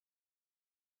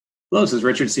Hello, this is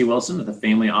Richard C. Wilson with the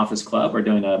Family Office Club. We're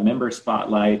doing a member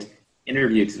spotlight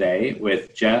interview today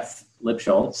with Jeff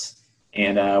Lipschultz.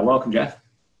 And welcome, Jeff.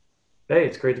 Hey,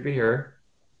 it's great to be here.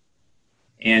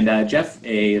 And Jeff,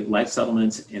 a life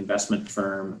settlements investment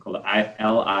firm called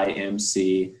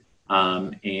LIMC.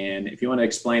 And if you want to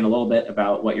explain a little bit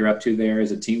about what you're up to there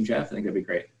as a team, Jeff, I think that'd be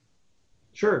great.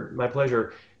 Sure, my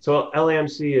pleasure. So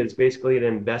LIMC is basically an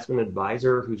investment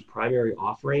advisor whose primary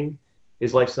offering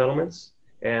is life settlements.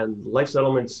 And life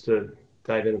settlements, to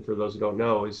dive in for those who don't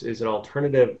know, is an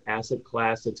alternative asset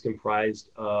class that's comprised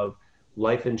of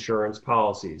life insurance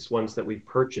policies, ones that we've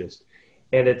purchased.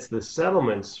 And it's the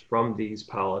settlements from these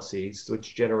policies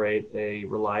which generate a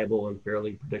reliable and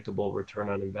fairly predictable return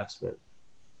on investment.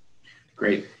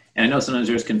 Great. And I know sometimes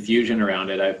there's confusion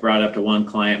around it. I've brought up to one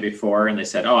client before and they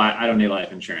said, oh, I don't need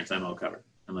life insurance. I'm all covered.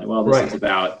 I'm like, well, this is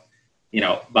about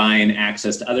buying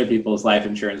access to other people's life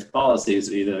insurance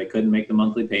policies. Either they couldn't make the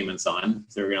monthly payments on,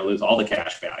 so they were going to lose all the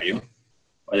cash value,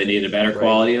 or they needed a better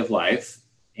quality of life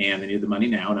and they need the money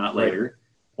now, not later,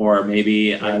 or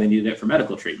maybe they needed it for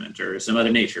medical treatment or some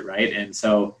other nature, right? And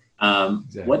so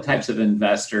what types of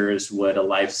investors would a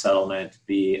life settlement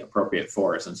be appropriate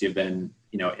for, since you've been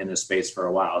in this space for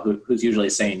a while? Who's usually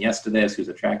saying yes to this? Who's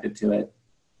attracted to it?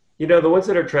 The ones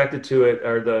that are attracted to it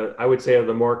are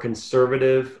the more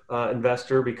conservative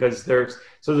investor, because there's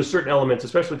certain elements,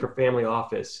 especially for family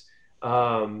office,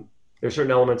 there's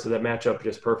certain elements that match up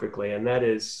just perfectly. And that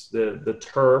is the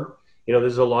term.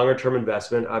 This is a longer term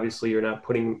investment. Obviously, you're not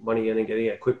putting money in and getting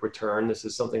a quick return. This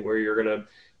is something where you're going to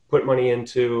put money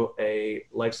into a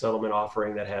life settlement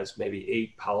offering that has maybe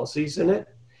 8 policies in it.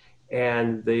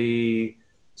 And the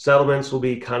settlements will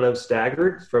be kind of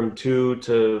staggered from 2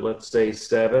 to, let's say,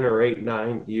 7 or 8,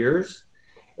 9 years.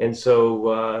 And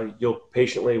so you'll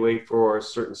patiently wait for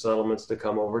certain settlements to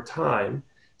come over time.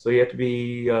 So you have to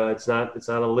be, it's not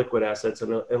a liquid asset, it's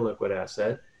an illiquid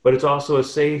asset, but it's also a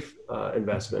safe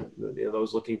investment.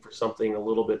 Those looking for something a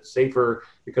little bit safer,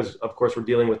 because of course we're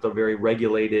dealing with a very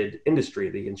regulated industry,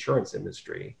 the insurance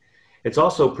industry. It's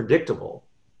also predictable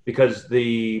because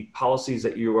the policies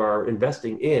that you are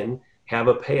investing in have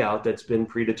a payout that's been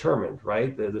predetermined,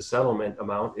 right? The settlement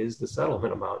amount is the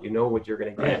settlement amount. You know what you're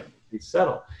going to get if you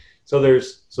settle. So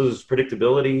there's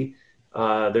predictability.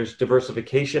 There's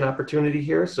diversification opportunity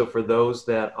here. So for those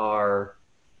that are,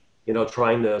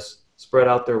 trying to spread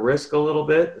out their risk a little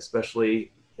bit,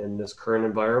 especially in this current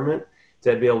environment,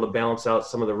 to be able to balance out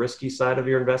some of the risky side of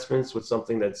your investments with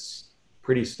something that's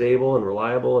pretty stable and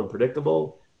reliable and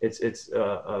predictable. It's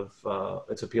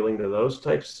appealing to those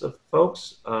types of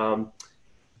folks.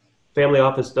 Family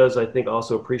office does, I think,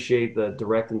 also appreciate the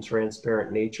direct and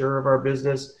transparent nature of our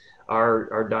business.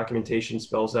 Our documentation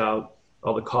spells out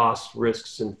all the costs,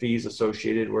 risks, and fees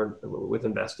associated with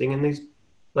investing in these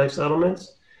life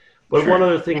settlements. But one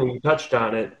other thing, and you touched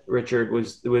on it, Richard,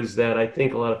 was that I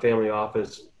think a lot of family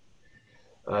office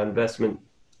investment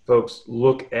folks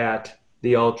look at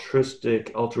the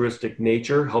altruistic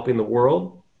nature, helping the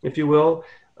world, if you will,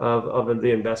 of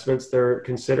the investments they're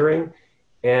considering.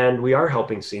 And we are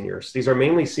helping seniors. These are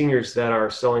mainly seniors that are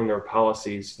selling their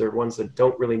policies. They're ones that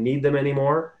don't really need them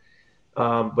anymore,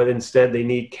 but instead they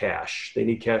need cash. They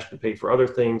need cash to pay for other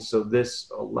things. So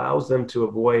this allows them to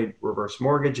avoid reverse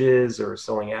mortgages or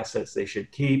selling assets they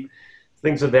should keep,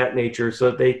 things of that nature, so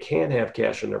that they can have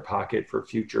cash in their pocket for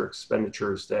future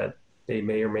expenditures that they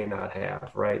may or may not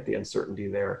have, right? The uncertainty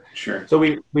there. Sure. So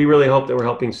we really hope that we're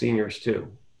helping seniors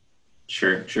too.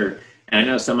 Sure. And I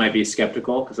know some might be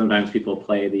skeptical, because sometimes people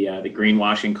play the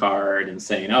greenwashing card and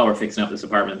saying, oh, we're fixing up this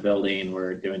apartment building,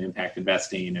 we're doing impact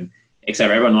investing, and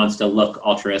except everyone wants to look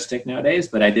altruistic nowadays.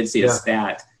 But I did see a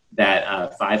stat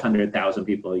that 500,000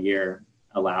 people a year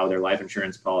allow their life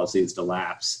insurance policies to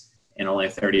lapse, and only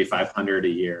 3,500 a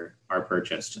year are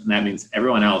purchased. And that means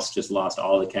everyone else just lost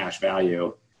all the cash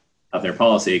value of their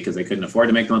policy because they couldn't afford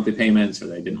to make the monthly payments, or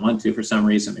they didn't want to for some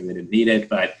reason, maybe they didn't need it.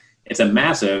 But it's a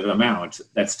massive amount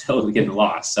that's still getting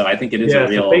lost. So I think it is a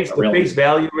real face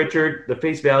value, Richard. The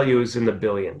face value is in the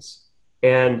billions,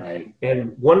 and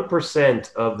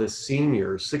 1% of the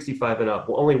seniors, 65 and up,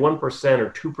 well, only 1% or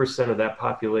 2% of that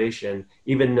population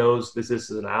even knows this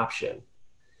is an option.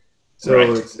 So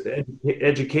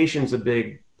education's a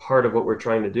big part of what we're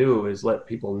trying to do, is let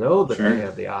people know that they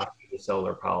have the option to sell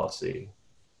their policy.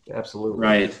 Absolutely.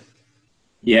 Right.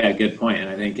 Yeah, good point. And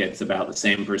I think it's about the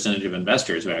same percentage of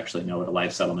investors who actually know what a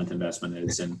life settlement investment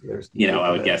is. And,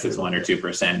 I would guess it's 1 or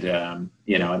 2%,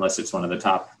 unless it's one of the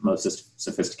top, most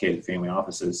sophisticated family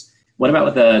offices. What about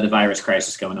with the virus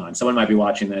crisis going on? Someone might be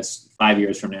watching this 5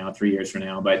 years from now, 3 years from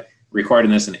now, but recording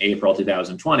this in April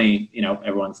 2020,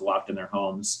 everyone's locked in their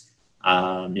homes.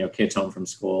 kids home from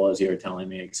school, as you were telling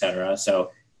me, et cetera.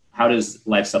 So how does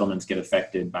life settlements get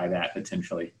affected by that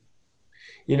potentially?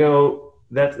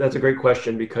 That's a great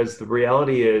question, because the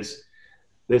reality is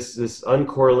this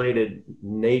uncorrelated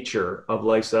nature of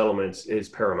life settlements is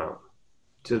paramount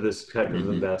to this type of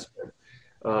investment.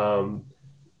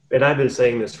 And I've been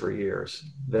saying this for years,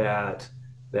 that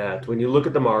when you look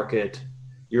at the market,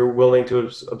 you're willing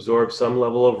to absorb some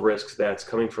level of risks that's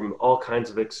coming from all kinds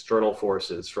of external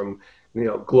forces, from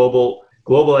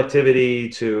global activity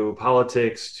to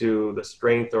politics to the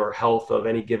strength or health of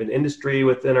any given industry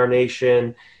within our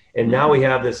nation. And now we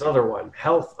have this other one,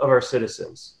 health of our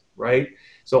citizens, right?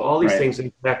 So all these things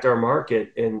impact our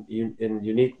market in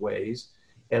unique ways.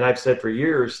 And I've said for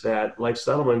years that life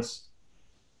settlements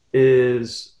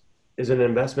is an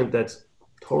investment that's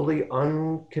totally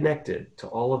unconnected to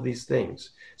all of these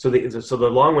things. So the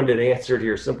long-winded answer to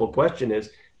your simple question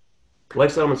is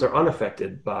life settlements are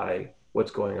unaffected by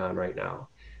what's going on right now.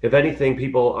 If anything,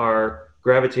 people are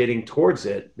gravitating towards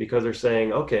it because they're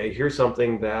saying, okay, here's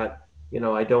something that,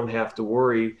 I don't have to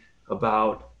worry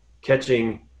about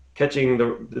catching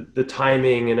the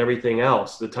timing and everything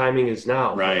else. The timing is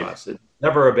now for us. It's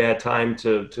never a bad time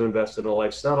to invest in a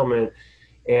life settlement.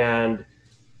 And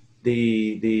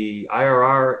the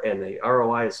IRR and the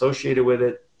ROI associated with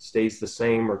it stays the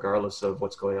same regardless of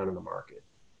what's going on in the market.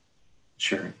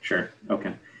 Sure.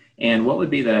 Okay. And what would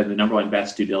be the number one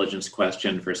best due diligence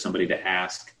question for somebody to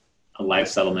ask a life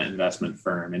settlement investment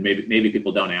firm? And maybe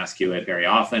people don't ask you it very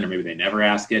often, or maybe they never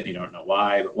ask it and you don't know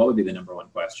why, but what would be the number one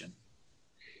question?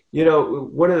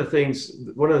 One of the things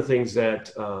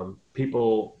that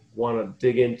people want to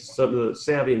dig into, some of the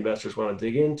savvy investors want to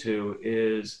dig into,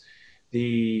 is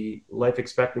the life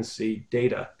expectancy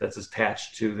data that's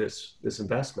attached to this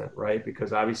investment, right?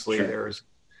 Because obviously there's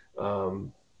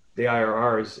the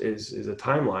IRR is a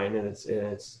timeline, and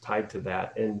it's tied to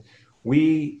that. And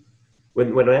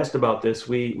when asked about this,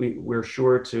 we're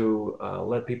sure to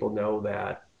let people know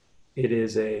that it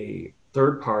is a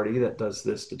third party that does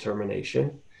this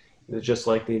determination. It's just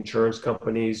like the insurance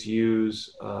companies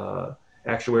use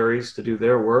actuaries to do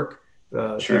their work,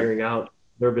 figuring out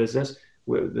their business.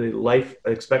 The life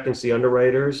expectancy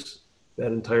underwriters,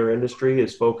 that entire industry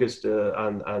is focused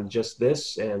on just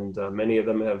this, and many of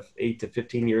them have 8 to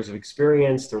 15 years of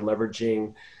experience. They're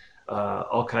leveraging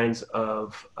all kinds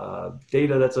of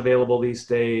data that's available these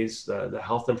days, the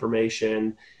health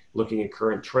information, looking at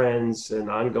current trends and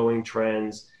ongoing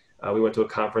trends. We went to a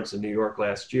conference in New York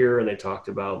last year, and they talked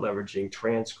about leveraging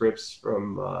transcripts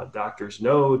from doctors'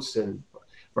 notes and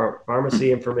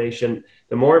pharmacy information.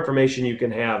 The more information you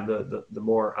can have, the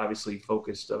more obviously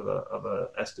focused of a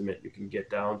estimate you can get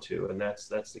down to, and that's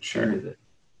the key to it.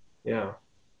 Yeah.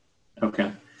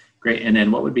 Okay, great. And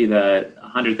then what would be the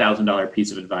 $100,000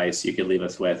 piece of advice you could leave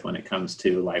us with when it comes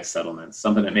to life settlements?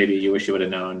 Something that maybe you wish you would have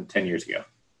known 10 years ago.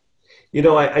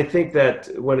 I think that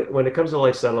when it comes to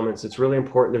life settlements, it's really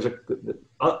important. There's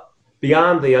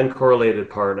beyond the uncorrelated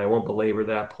part, and I won't belabor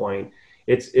that point.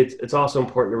 It's also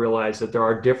important to realize that there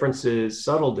are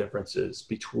subtle differences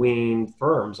between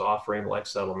firms offering life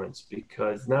settlements,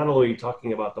 because not only are you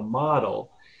talking about the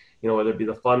model, whether it be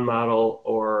the fund model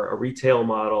or a retail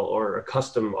model or a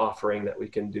custom offering that we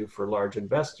can do for large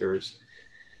investors,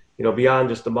 beyond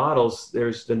just the models,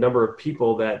 there's the number of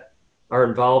people that are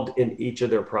involved in each of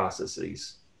their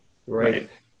processes, right?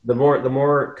 The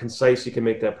more concise you can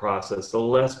make that process, the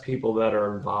less people that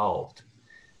are involved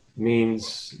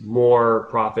means more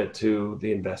profit to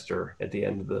the investor at the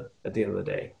end of the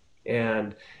day.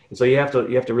 And so you have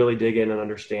to really dig in and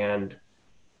understand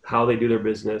how they do their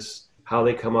business, how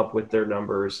they come up with their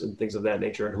numbers and things of that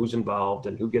nature, and who's involved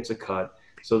and who gets a cut,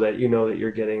 so that that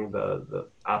you're getting the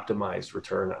optimized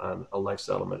return on a life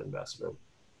settlement investment.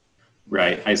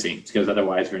 Right, I see. Because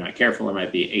otherwise, if you're not careful, there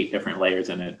might be 8 different layers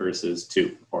in it versus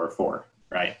 2 or 4,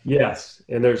 right? Yes,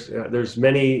 and there's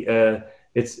many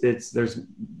there's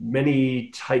many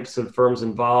types of firms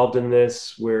involved in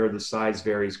this where the size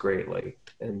varies greatly,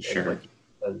 and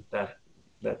that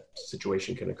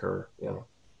situation can occur.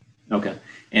 Okay.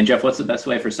 And Jeff, what's the best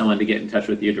way for someone to get in touch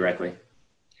with you directly?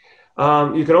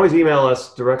 You can always email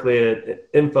us directly at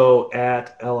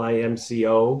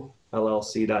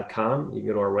info@limcollc.com. You can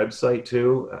go to our website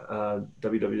too,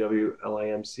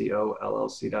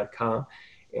 www.limcollc.com.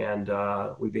 And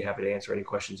we'd be happy to answer any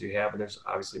questions you have. And there's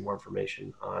obviously more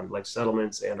information on life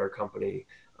settlements and our company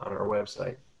on our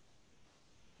website.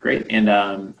 Great. And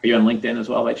are you on LinkedIn as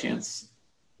well by chance?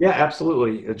 Yeah,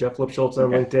 absolutely. Jeff Lipschultz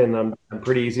on LinkedIn. I'm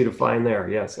pretty easy to find there.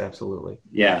 Yes, absolutely.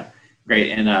 Yeah.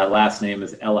 Great. And last name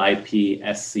is Lipschultz,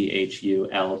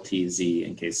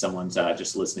 in case someone's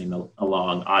just listening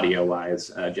along audio-wise,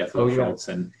 Jeff Lipschultz.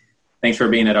 Yeah. And thanks for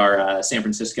being at our San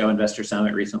Francisco Investor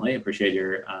Summit recently. Appreciate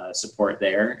your support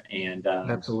there. And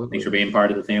absolutely. Thanks for being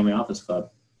part of the Family Office Club.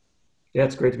 Yeah,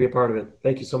 it's great to be a part of it.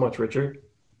 Thank you so much, Richard.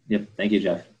 Yep. Thank you,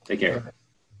 Jeff. Take care.